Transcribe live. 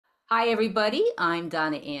Hi, everybody. I'm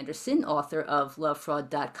Donna Anderson, author of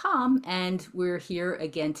Lovefraud.com, and we're here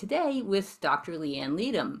again today with Dr. Liane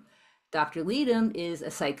Leedom. Dr. Leedom is a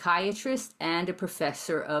psychiatrist and a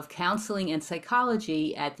professor of counseling and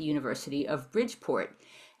psychology at the University of Bridgeport.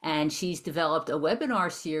 And she's developed a webinar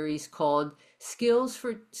series called Skills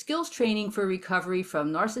Training for Recovery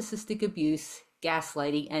from Narcissistic Abuse,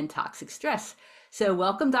 Gaslighting, and Toxic Stress. So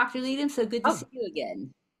welcome, Dr. Leedom. So good to Oh, see you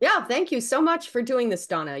again. yeah. Thank you so much for doing this,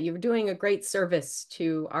 Donna. You're doing a great service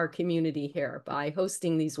to our community here by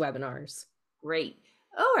hosting these webinars. Great.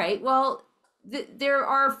 All right. Well, there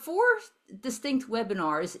are four distinct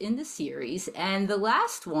webinars in the series, and the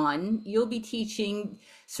last one you'll be teaching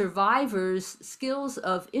survivors skills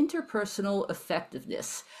of interpersonal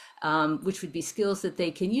effectiveness, which would be skills that they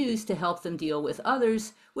can use to help them deal with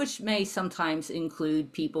others, which may sometimes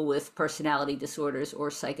include people with personality disorders or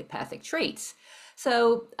psychopathic traits.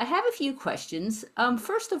 So I have a few questions.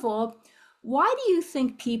 First of all, why do you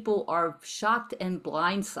think people are shocked and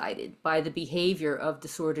blindsided by the behavior of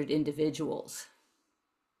disordered individuals?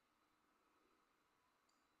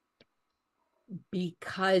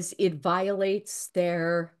 Because it violates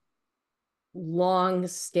their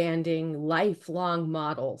long-standing, lifelong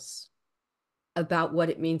models about what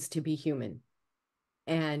it means to be human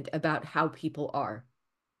and about how people are.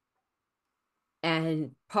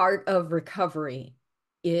 And part of recovery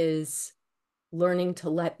is learning to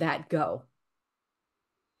let that go.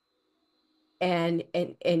 And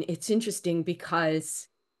it's interesting because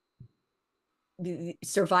the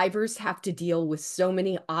survivors have to deal with so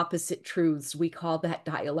many opposite truths. We call that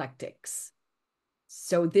dialectics.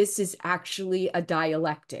 So this is actually a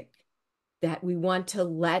dialectic that we want to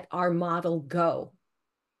let our model go.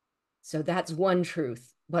 So that's one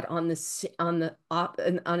truth. But on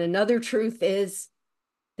another truth is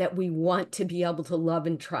that we want to be able to love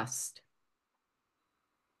and trust.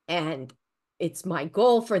 And it's my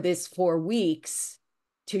goal for this 4 weeks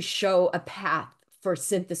to show a path for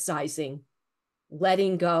synthesizing,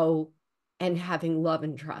 letting go, and having love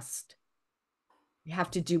and trust. You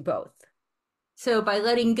have to do both. So, by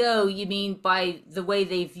letting go, you mean by the way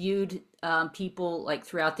they viewed people like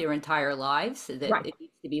throughout their entire lives, so that Right, it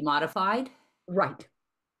needs to be modified? right,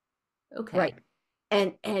 Okay. right.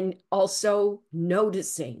 And also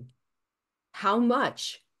noticing how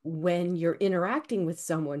much when you're interacting with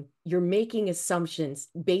someone, you're making assumptions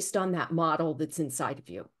based on that model that's inside of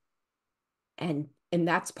you. And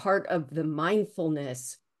that's part of the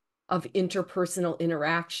mindfulness of interpersonal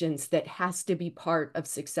interactions that has to be part of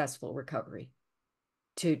successful recovery.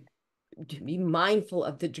 To be mindful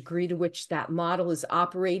of the degree to which that model is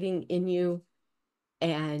operating in you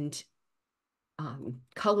and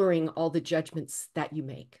coloring all the judgments that you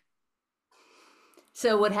make.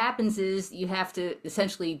 So, what happens is you have to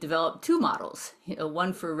essentially develop two models,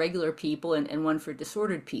 one for regular people and one for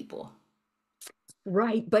disordered people.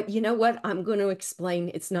 Right. But you know what? I'm going to explain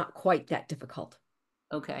it's not quite that difficult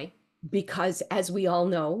Okay. because, as we all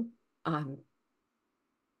know,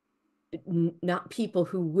 not people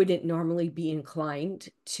who wouldn't normally be inclined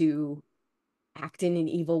to act in an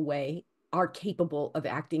evil way are capable of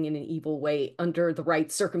acting in an evil way under the right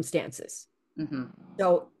circumstances. Hmm.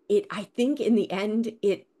 So I think in the end,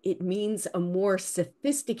 it means a more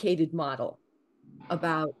sophisticated model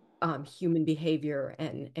about human behavior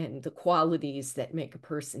and the qualities that make a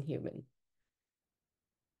person human.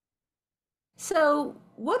 So,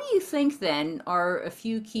 what do you think then are a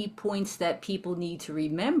few key points that people need to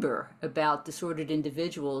remember about disordered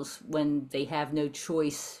individuals when they have no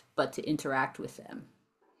choice but to interact with them?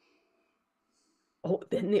 Oh,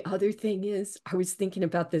 then the other thing is, I was thinking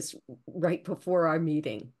about this right before our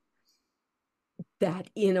meeting,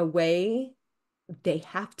 that in a way, they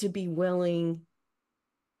have to be willing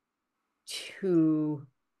to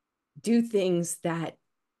do things that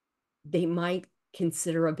they might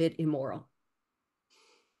consider a bit immoral.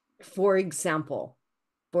 For example,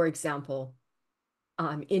 for example,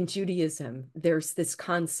 in Judaism, there's this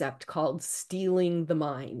concept called stealing the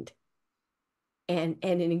mind. And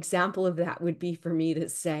an example of that would be for me to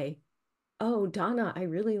say, oh, Donna, I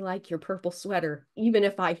really like your purple sweater, even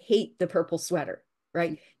if I hate the purple sweater,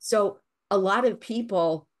 right? So a lot of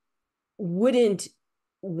people wouldn't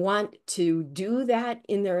want to do that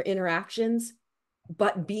in their interactions,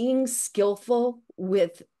 but being skillful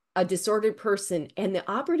with a disordered person, and the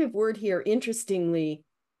operative word here, interestingly,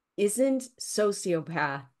 isn't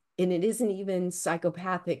sociopath and it isn't even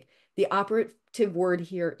psychopathic. The operative word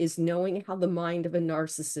here is knowing how the mind of a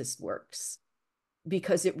narcissist works,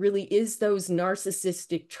 because it really is those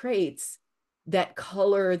narcissistic traits that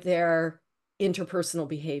color their interpersonal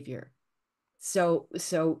behavior. So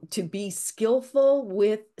to be skillful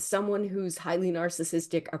with someone who's highly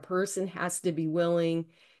narcissistic, a person has to be willing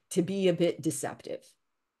to be a bit deceptive.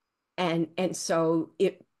 And so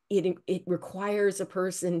it requires a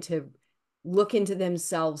person to look into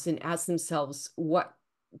themselves and ask themselves what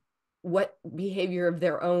behavior of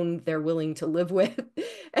their own they're willing to live with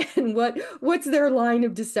and what's their line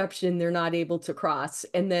of deception they're not able to cross,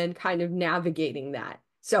 and then kind of navigating that.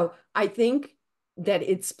 So I think that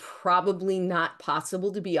it's probably not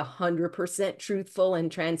possible to be 100% truthful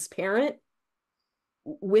and transparent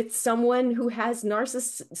with someone who has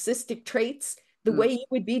narcissistic traits the Mm, way you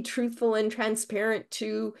would be truthful and transparent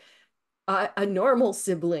to a normal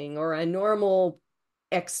sibling or a normal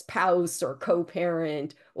ex-spouse or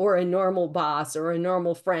co-parent or a normal boss or a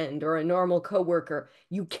normal friend or a normal coworker.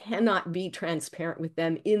 You cannot be transparent with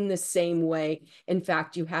them in the same way. In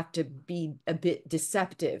fact, you have to be a bit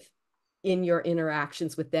deceptive in your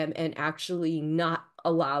interactions with them and actually not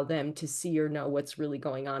allow them to see or know what's really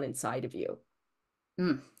going on inside of you.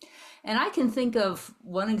 mm. And I can think of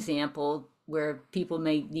one example where people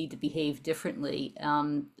may need to behave differently.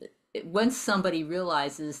 Once somebody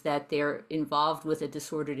realizes that they're involved with a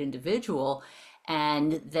disordered individual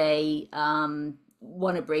and they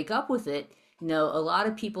want to break up with it, a lot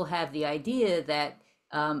of people have the idea that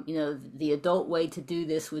the adult way to do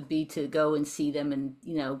this would be to go and see them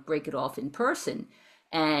and break it off in person.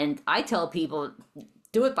 And I tell people,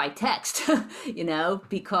 do it by text,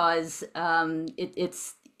 because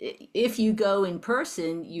it's if you go in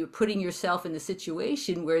person, you're putting yourself in the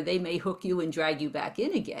situation where they may hook you and drag you back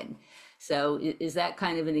in again. So is that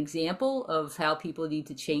kind of an example of how people need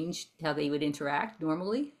to change how they would interact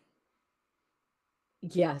normally?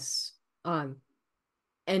 Yes.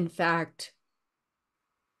 In fact,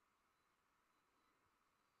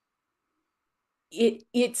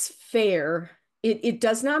 it's fair. It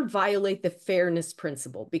does not violate the fairness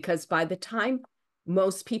principle, because by the time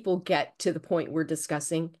most people get to the point we're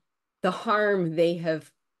discussing, the harm they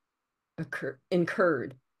have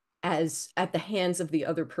incurred as at the hands of the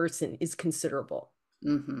other person is considerable.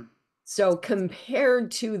 Mm-hmm. So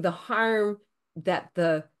compared to the harm that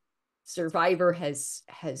the survivor has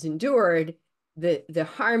endured, the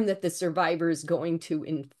harm that the survivor is going to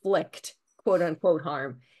inflict, quote unquote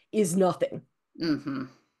harm, is nothing. Mm-hmm.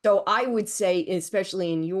 So I would say,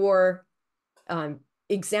 especially in your um,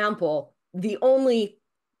 example, the only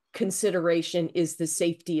consideration is the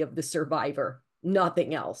safety of the survivor,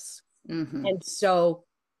 nothing else. Mm-hmm. And so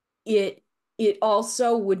it it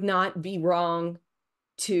also would not be wrong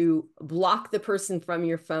to block the person from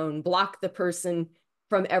your phone, block the person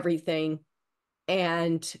from everything,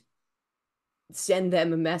 and send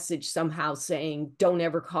them a message somehow saying, don't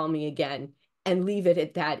ever call me again, and leave it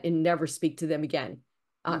at that and never speak to them again.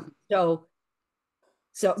 Mm-hmm.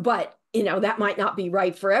 But that might not be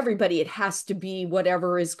right for everybody. It has to be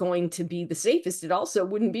whatever is going to be the safest. It also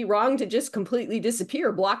wouldn't be wrong to just completely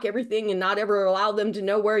disappear, block everything, and not ever allow them to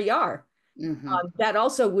know where you are. Mm-hmm. That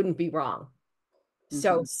also wouldn't be wrong.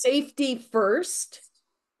 So Mm-hmm. safety first,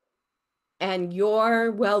 and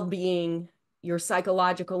your well-being, your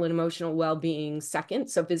psychological and emotional well-being second.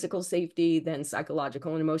 So physical safety, then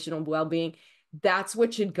psychological and emotional well-being. That's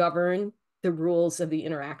what should govern the rules of the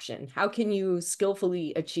interaction. How can you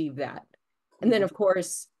skillfully achieve that? And then, Mm-hmm. of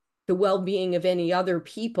course, the well-being of any other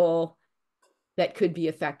people that could be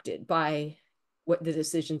affected by what the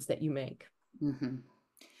decisions that you make. Mm-hmm.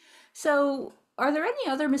 So, are there any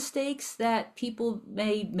other mistakes that people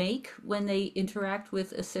may make when they interact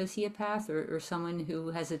with a sociopath or someone who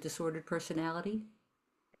has a disordered personality?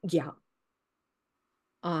 Yeah.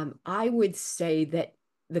 I would say that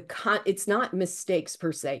it's not mistakes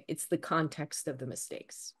per se, it's the context of the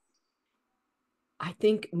mistakes. I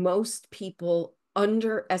think most people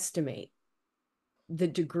underestimate the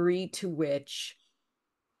degree to which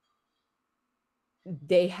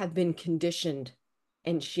they have been conditioned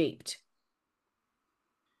and shaped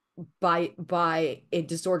by a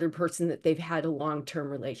disordered person that they've had a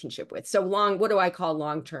long-term relationship with. So long, what do I call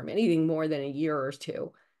long-term? Anything more than a year or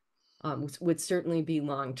two would certainly be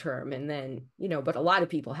long-term. And then, but a lot of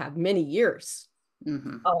people have many years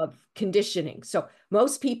Mm-hmm. of conditioning. So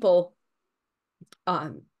most people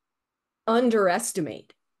um,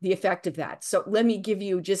 underestimate the effect of that. So let me give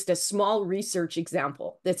you just a small research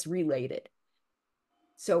example that's related.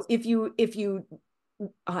 So if you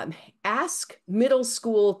ask middle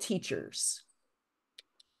school teachers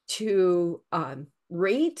to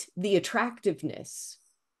rate the attractiveness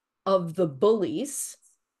of the bullies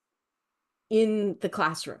in the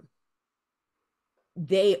classroom,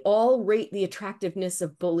 they all rate the attractiveness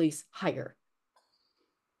of bullies higher.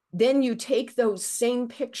 then you take those same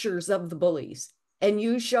pictures of the bullies and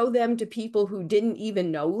you show them to people who didn't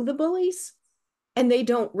even know the bullies, and they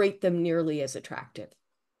don't rate them nearly as attractive.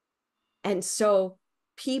 And so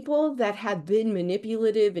people that have been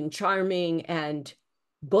manipulative and charming and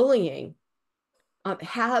bullying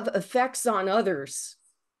have effects on others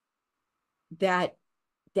that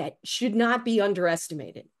should not be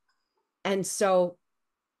underestimated. And so,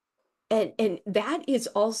 and that is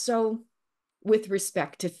also with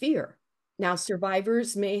respect to fear. Now,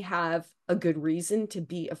 survivors may have a good reason to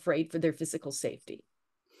be afraid for their physical safety.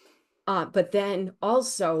 But then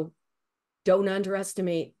also, don't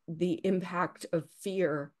underestimate the impact of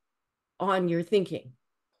fear on your thinking.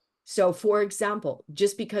 So, for example,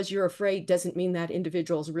 just because you're afraid doesn't mean that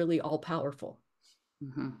individual is really all powerful.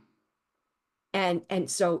 Mm-hmm. And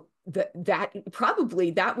so that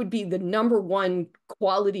probably that would be the number one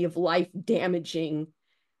quality of life damaging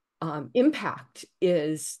impact,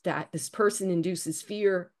 is that this person induces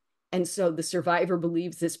fear. And so the survivor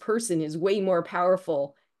believes this person is way more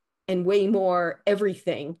powerful and way more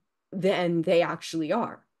everything than they actually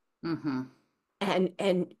are. Mm-hmm.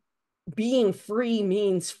 And being free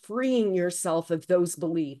means freeing yourself of those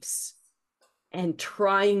beliefs and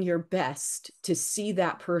trying your best to see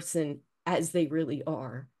that person as they really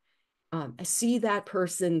are. See that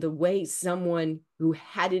person the way someone who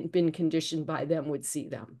hadn't been conditioned by them would see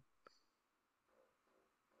them.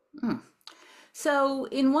 Mm. So,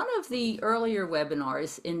 in one of the earlier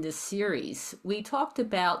webinars in this series, we talked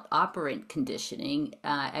about operant conditioning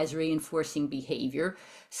as reinforcing behavior.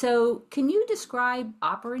 So, can you describe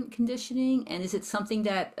operant conditioning, and is it something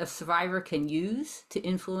that a survivor can use to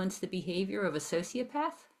influence the behavior of a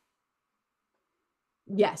sociopath?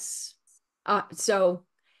 Yes. So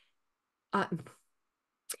I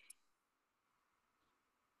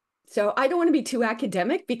don't want to be too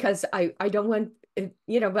academic, because I don't want, I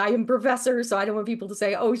am a professor, so I don't want people to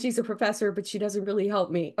say, oh, she's a professor, but she doesn't really help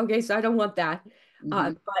me. Okay, so I don't want that.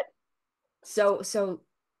 Mm-hmm. But so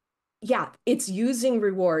yeah, it's using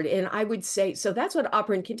reward. And I would say, so that's what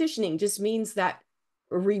operant conditioning just means, that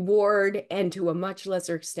reward and to a much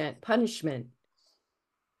lesser extent punishment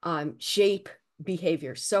shape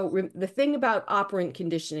behavior. So the thing about operant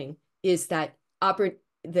conditioning is that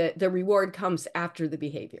the reward comes after the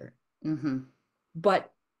behavior. Mm-hmm.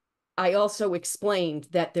 But I also explained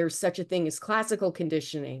that there's such a thing as classical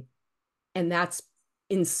conditioning, and that's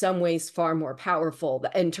in some ways far more powerful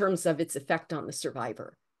in terms of its effect on the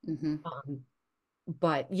survivor. Mm-hmm.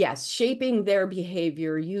 But yes, shaping their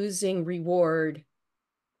behavior using reward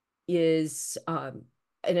is an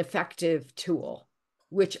effective tool,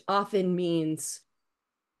 which often means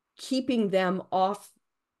keeping them off.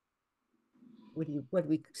 What do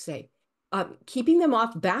we say? Keeping them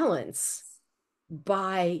off balance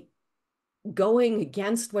by going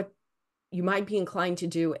against what you might be inclined to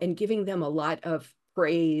do, and giving them a lot of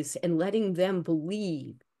praise and letting them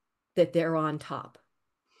believe that they're on top.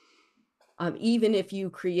 Even if you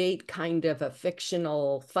create kind of a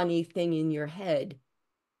fictional, funny thing in your head,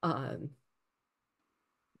 you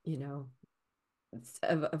know,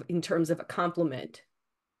 in terms of a compliment,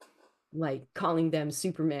 like calling them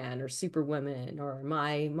Superman or Superwoman or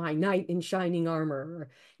my knight in shining armor,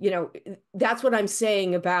 or, that's what I'm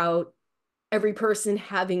saying about every person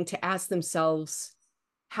having to ask themselves,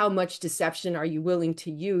 how much deception are you willing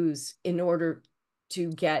to use in order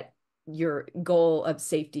to get your goal of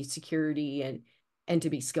safety, security, and to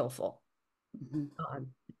be skillful. Mm-hmm.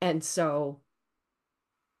 And so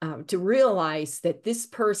to realize that this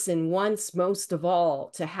person wants most of all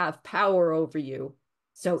to have power over you.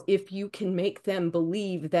 So if you can make them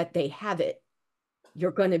believe that they have it,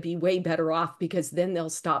 you're going to be way better off, because then they'll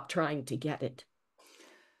stop trying to get it.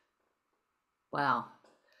 Wow.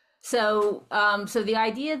 So, so the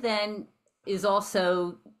idea then is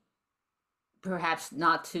also perhaps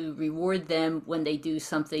not to reward them when they do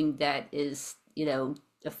something that is,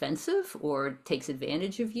 offensive or takes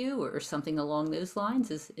advantage of you, or something along those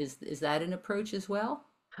lines. Is that an approach as well?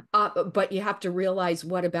 But you have to realize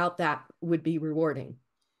what about that would be rewarding.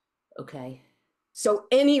 Okay. So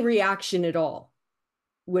any reaction at all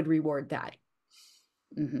would reward that.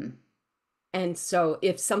 Mm-hmm. And so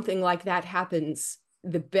if something like that happens,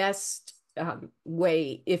 the best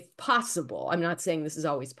way, if possible, I'm not saying this is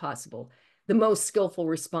always possible, the most skillful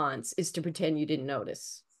response is to pretend you didn't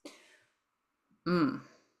notice. Mm.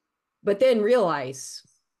 But then realize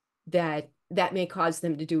that that may cause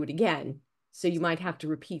them to do it again. So you might have to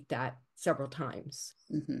repeat that several times.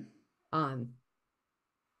 Mm-hmm.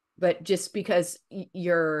 But just because if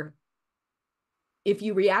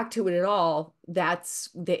you react to it at all,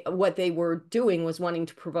 what they were doing was wanting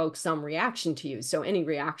to provoke some reaction to you. So any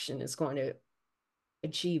reaction is going to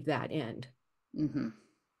achieve that end. Mm-hmm.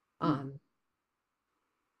 Mm-hmm. Um,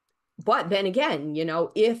 but then again,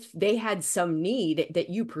 if they had some need that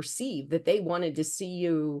you perceive that they wanted to see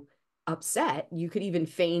you upset, you could even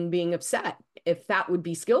feign being upset if that would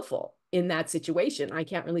be skillful in that situation. I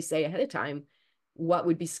can't really say ahead of time what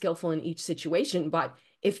would be skillful in each situation, but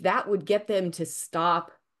if that would get them to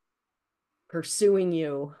stop pursuing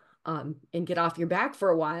you and get off your back for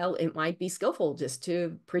a while, it might be skillful just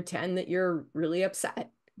to pretend that you're really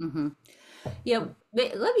upset. Mm-hmm. Yeah,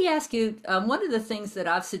 let me ask you, one of the things that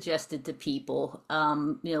I've suggested to people,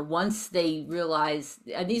 once they realize,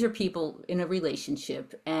 and these are people in a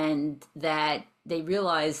relationship, and that they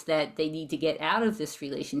realize that they need to get out of this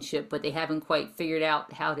relationship, but they haven't quite figured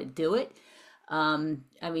out how to do it.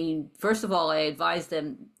 I mean, first of all, I advise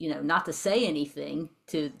them, not to say anything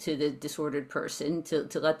to the disordered person, to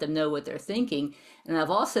let them know what they're thinking. And I've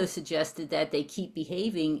also suggested that they keep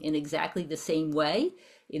behaving in exactly the same way,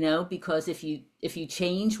 because if you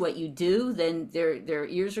change what you do, then their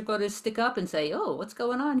ears are going to stick up and say, "Oh, what's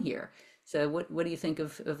going on here?" So what do you think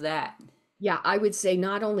of that? Yeah, I would say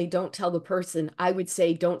not only don't tell the person, I would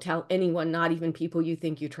say don't tell anyone, not even people you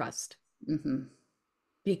think you trust, Mm-hmm.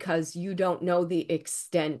 because you don't know the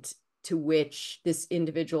extent to which this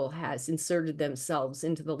individual has inserted themselves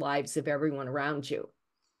into the lives of everyone around you.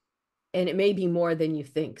 And it may be more than you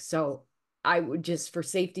think. So I would just, for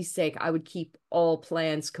safety's sake, I would keep all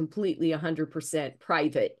plans completely 100%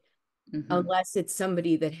 private, Mm-hmm. unless it's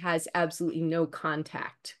somebody that has absolutely no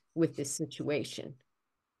contact with this situation,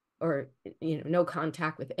 or no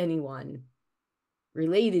contact with anyone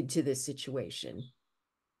related to this situation,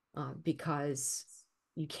 because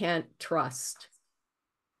you can't trust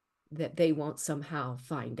that they won't somehow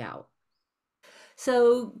find out.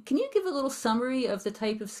 So, can you give a little summary of the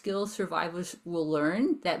type of skills survivors will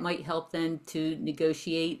learn that might help them to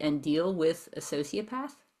negotiate and deal with a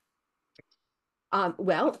sociopath?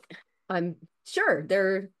 Well, I'm sure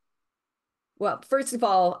there. Well, first of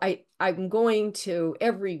all, I'm going to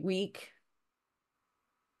every week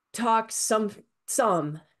talk some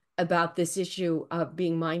about this issue of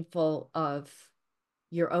being mindful of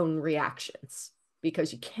your own reactions,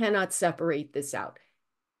 because you cannot separate this out.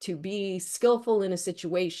 To be skillful in a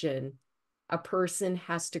situation, a person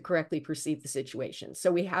has to correctly perceive the situation.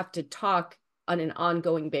 So we have to talk on an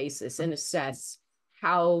ongoing basis and assess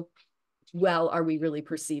how well are we really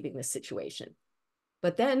perceiving the situation.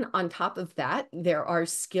 But then on top of that, there are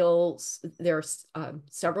skills. There's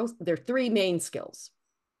there are three main skills.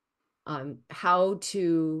 How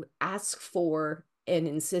to ask for and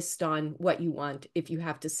insist on what you want if you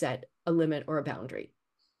have to set a limit or a boundary.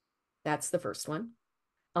 That's the first one.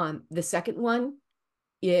 The second one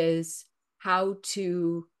is how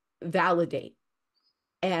to validate.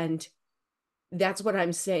 And that's what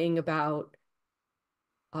I'm saying about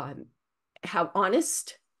um, how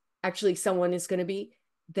honest actually someone is going to be.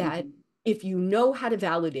 That Mm-hmm. if you know how to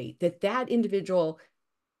validate that that individual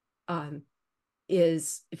um,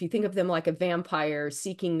 is, if you think of them like a vampire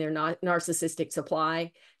seeking their narcissistic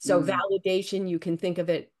supply. So Mm-hmm. validation, you can think of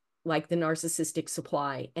it like the narcissistic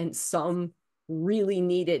supply, and some really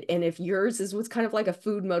need it. And if yours is what's kind of like a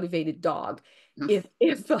food motivated dog, if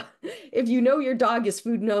you know your dog is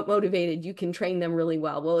food motivated, you can train them really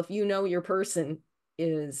well. Well, if you know your person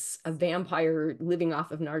is a vampire living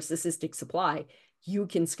off of narcissistic supply, you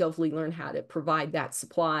can skillfully learn how to provide that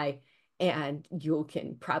supply, and you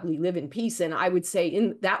can probably live in peace. And I would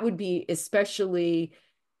say that would be especially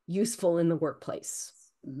useful in the workplace.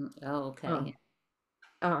 Mm-hmm. Oh, Um, okay.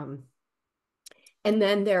 um, and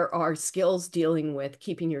then there are skills dealing with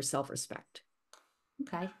keeping your self-respect.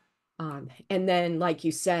 Okay. And then, like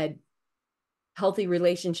you said, healthy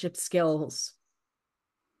relationship skills.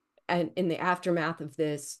 And in the aftermath of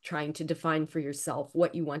this, trying to define for yourself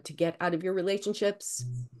what you want to get out of your relationships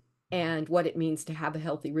and what it means to have a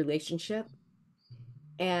healthy relationship.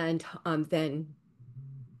 And then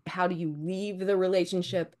how do you leave the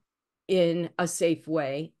relationship in a safe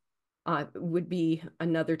way, would be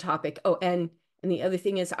another topic. Oh, and the other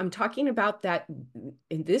thing is, I'm talking about that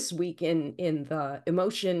in this week in the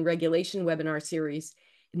emotion regulation webinar series,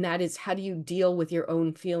 and that is how do you deal with your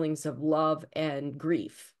own feelings of love and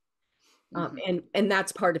grief. Mm-hmm. And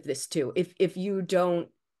that's part of this too. If you don't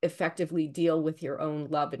effectively deal with your own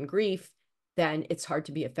love and grief, then it's hard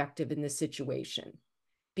to be effective in this situation,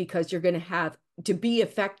 because you're going to have to be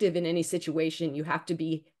effective in any situation. You have to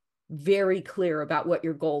be very clear about what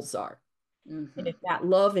your goals are. And Mm-hmm. if that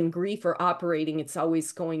love and grief are operating, it's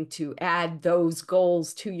always going to add those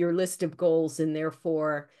goals to your list of goals, and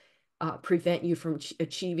therefore prevent you from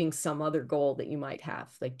achieving some other goal that you might have,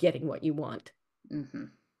 like getting what you want. Mm-hmm.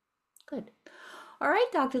 Good. All right,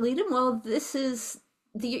 Dr. Leedom. Well,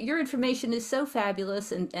 your information is so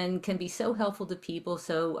fabulous and can be so helpful to people.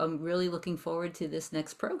 So I'm really looking forward to this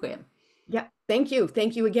next program. Yeah, thank you.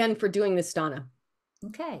 Thank you again for doing this, Donna.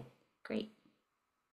 Okay, great.